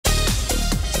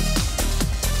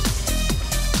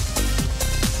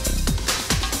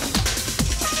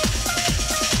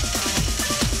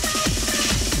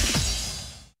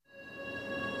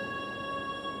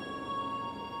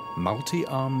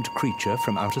multi-armed creature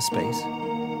from outer space?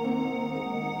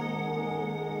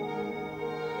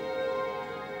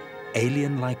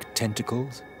 Alien-like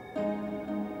tentacles?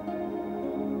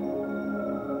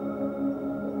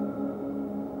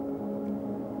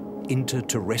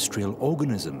 Interterrestrial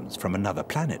organisms from another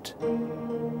planet?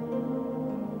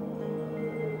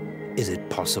 Is it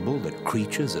possible that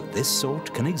creatures of this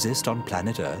sort can exist on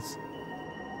planet Earth?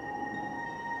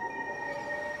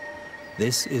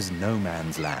 This is no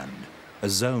man's land, a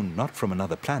zone not from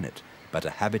another planet, but a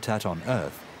habitat on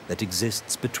Earth that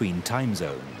exists between time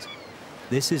zones.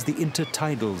 This is the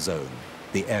Inter-Tidal zone,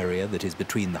 the area that is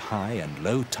between the high and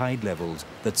low tide levels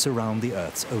that surround the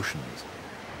Earth's oceans.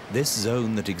 This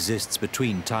zone that exists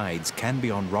between tides can be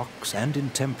on rocks and in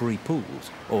temporary pools,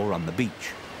 or on the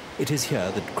beach. It is here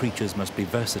that creatures must be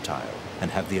versatile and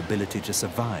have the ability to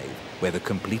survive, whether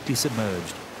completely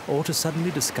submerged or to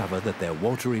suddenly discover that their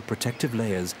watery protective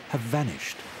layers have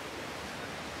vanished.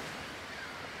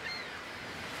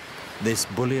 This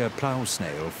bulia plough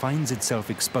snail finds itself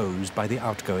exposed by the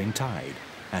outgoing tide,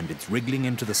 and its wriggling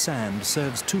into the sand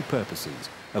serves two purposes: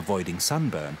 avoiding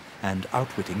sunburn and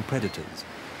outwitting predators.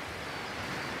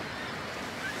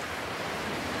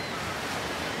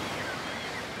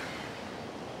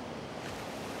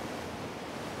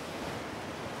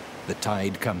 The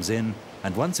tide comes in,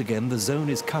 and once again the zone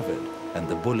is covered, and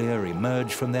the bulia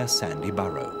emerge from their sandy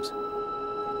burrows.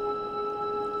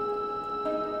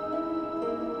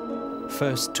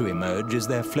 First to emerge is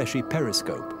their fleshy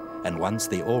periscope, and once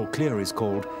the all clear is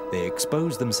called, they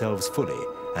expose themselves fully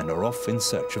and are off in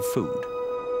search of food.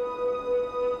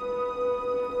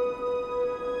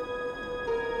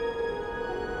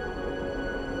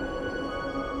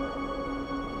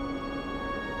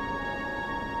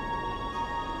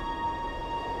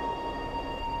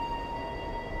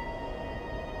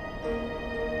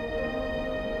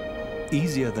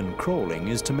 Easier than crawling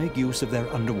is to make use of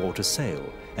their underwater sail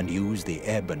and use the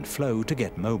ebb and flow to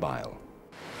get mobile.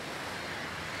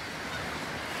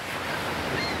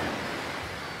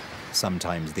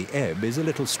 Sometimes the ebb is a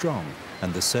little strong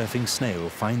and the surfing snail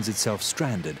finds itself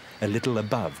stranded a little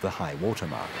above the high water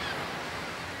mark.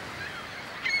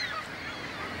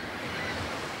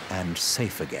 And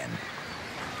safe again.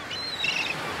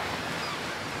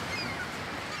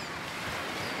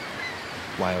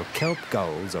 While kelp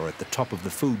gulls are at the top of the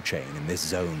food chain in this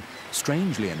zone,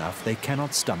 strangely enough they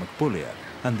cannot stomach bulia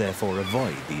and therefore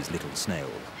avoid these little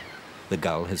snails. The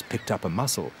gull has picked up a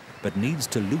mussel but needs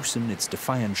to loosen its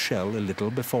defiant shell a little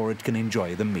before it can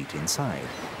enjoy the meat inside.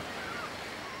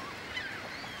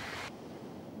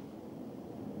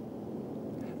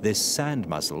 This sand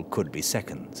mussel could be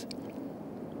seconds.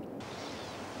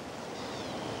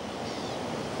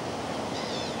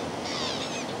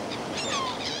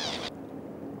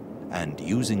 And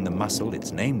using the mussel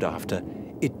it's named after,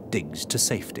 it digs to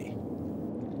safety.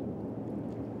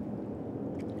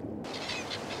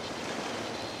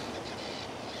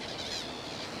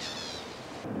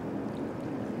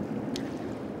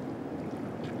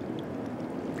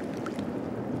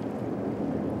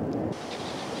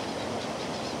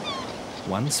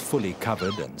 Once fully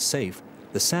covered and safe,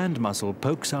 the sand mussel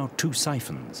pokes out two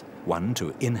siphons, one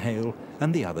to inhale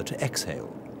and the other to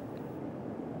exhale.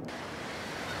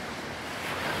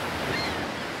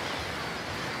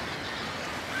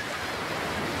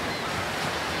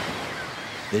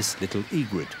 This little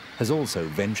egret has also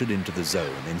ventured into the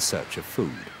zone in search of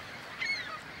food.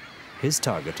 His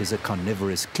target is a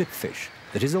carnivorous clipfish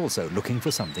that is also looking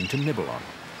for something to nibble on,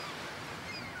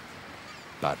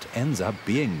 but ends up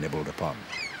being nibbled upon.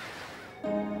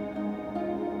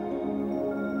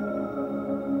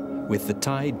 With the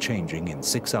tide changing in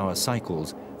 6-hour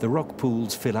cycles, the rock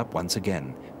pools fill up once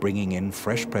again, bringing in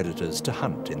fresh predators to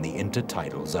hunt in the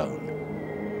intertidal zone.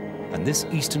 And this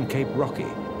Eastern Cape Rocky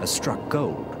has struck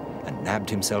gold and nabbed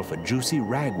himself a juicy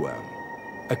ragworm,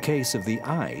 a case of the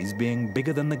eyes being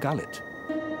bigger than the gullet.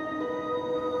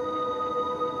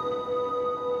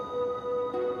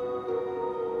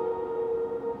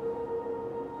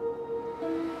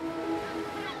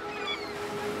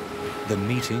 The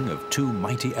meeting of two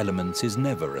mighty elements is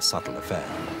never a subtle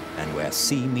affair, and where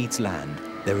sea meets land,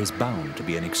 there is bound to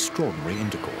be an extraordinary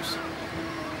intercourse.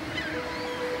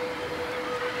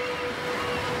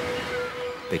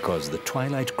 Because the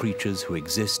twilight creatures who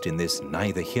exist in this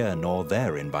neither here nor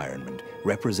there environment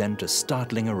represent a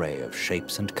startling array of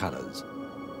shapes and colors.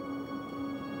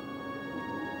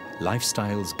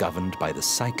 Lifestyles governed by the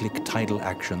cyclic tidal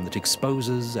action that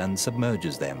exposes and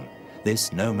submerges them,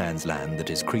 this no man's land that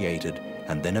is created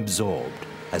and then absorbed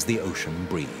as the ocean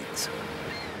breathes.